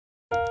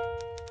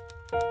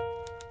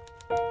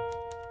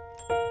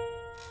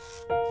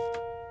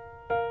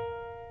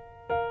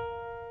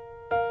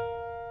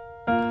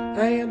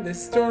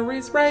this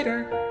story's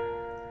writer.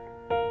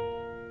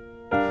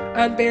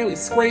 I'm barely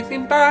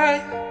scraping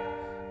by.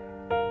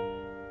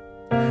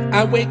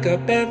 I wake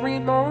up every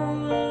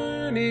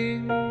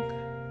morning.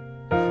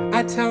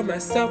 I tell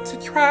myself to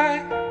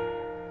try.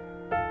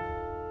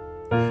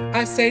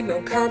 I say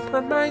no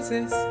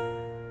compromises.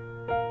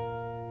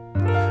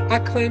 I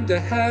claim to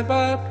have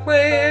a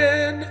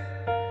plan,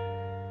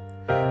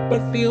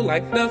 but feel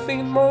like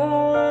nothing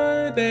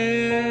more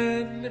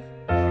than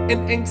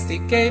an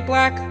angsty gay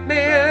black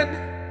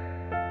man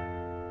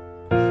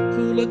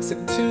who looks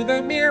into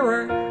the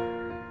mirror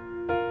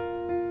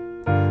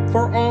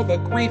for all the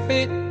grief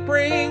it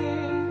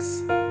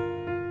brings,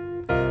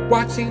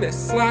 watching his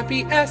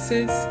sloppy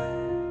S's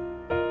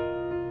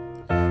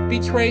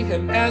betray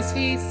him as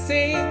he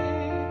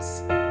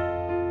sings.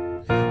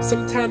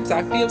 Sometimes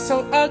I feel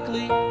so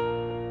ugly,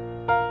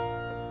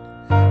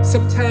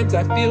 sometimes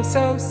I feel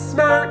so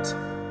smart.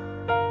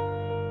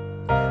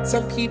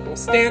 Some people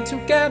stand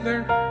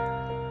together,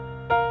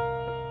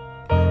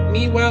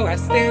 me while I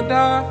stand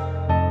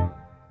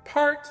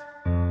apart.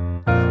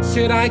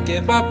 Should I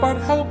give up on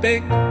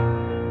hoping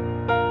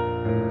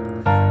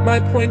my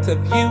point of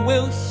view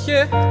will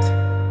shift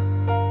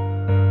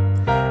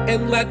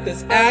and let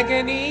this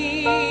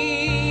agony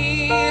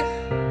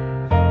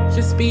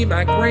just be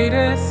my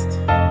greatest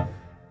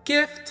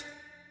gift?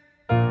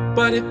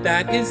 But if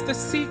that is the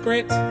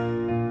secret,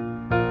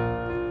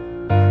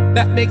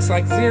 that makes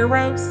like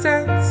 0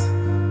 sense.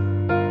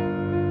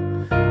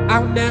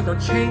 I'll never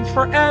change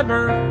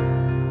forever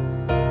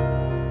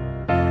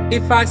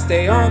if I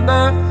stay on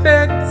the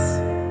fence,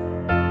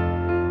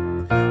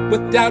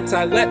 with doubts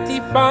I let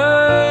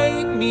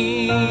define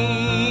me,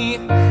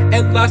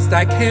 and lust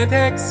I can't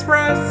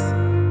express,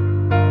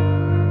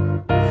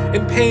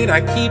 and pain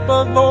I keep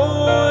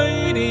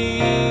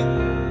avoiding,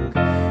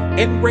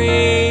 and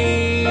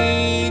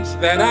rage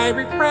that I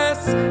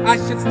repress. I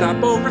should stop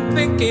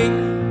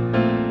overthinking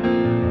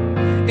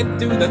and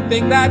do the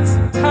thing that's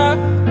tough.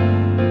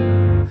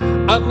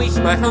 Unleash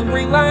my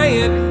hungry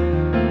lion,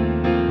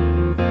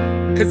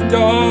 'cause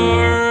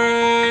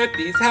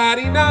Dorothy's had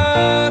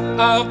enough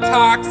of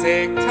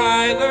toxic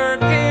Tyler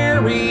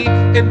Perry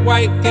and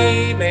white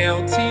gay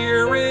male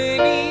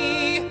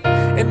tyranny.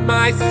 And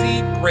my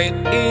secret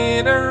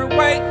inner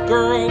white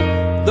girl,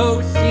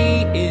 though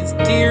she is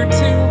dear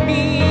to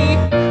me.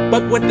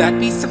 But would that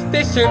be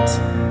sufficient?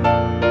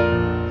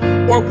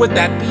 Or would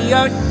that be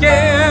a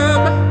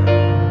sham?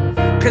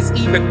 'Cause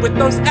even with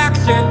those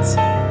actions,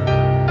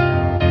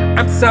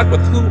 I'm stuck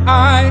with who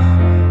I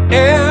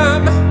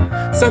am.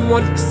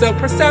 Someone whose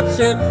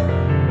self-perception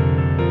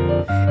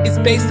is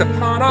based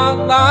upon a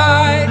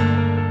lie.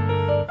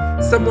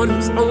 Someone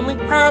whose only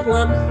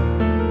problem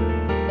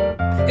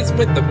is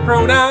with the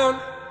pronoun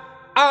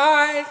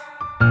I.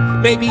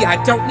 Maybe I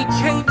don't need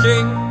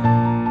changing.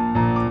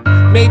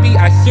 Maybe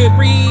I should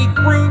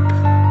regroup,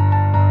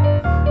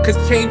 'cause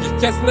change is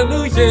just an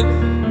illusion,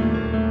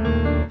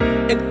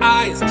 and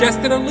I is just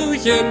an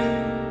illusion.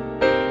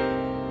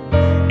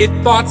 If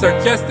thoughts are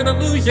just an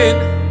illusion,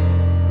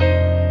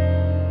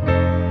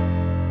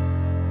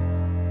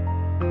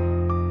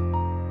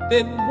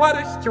 then what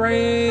a strange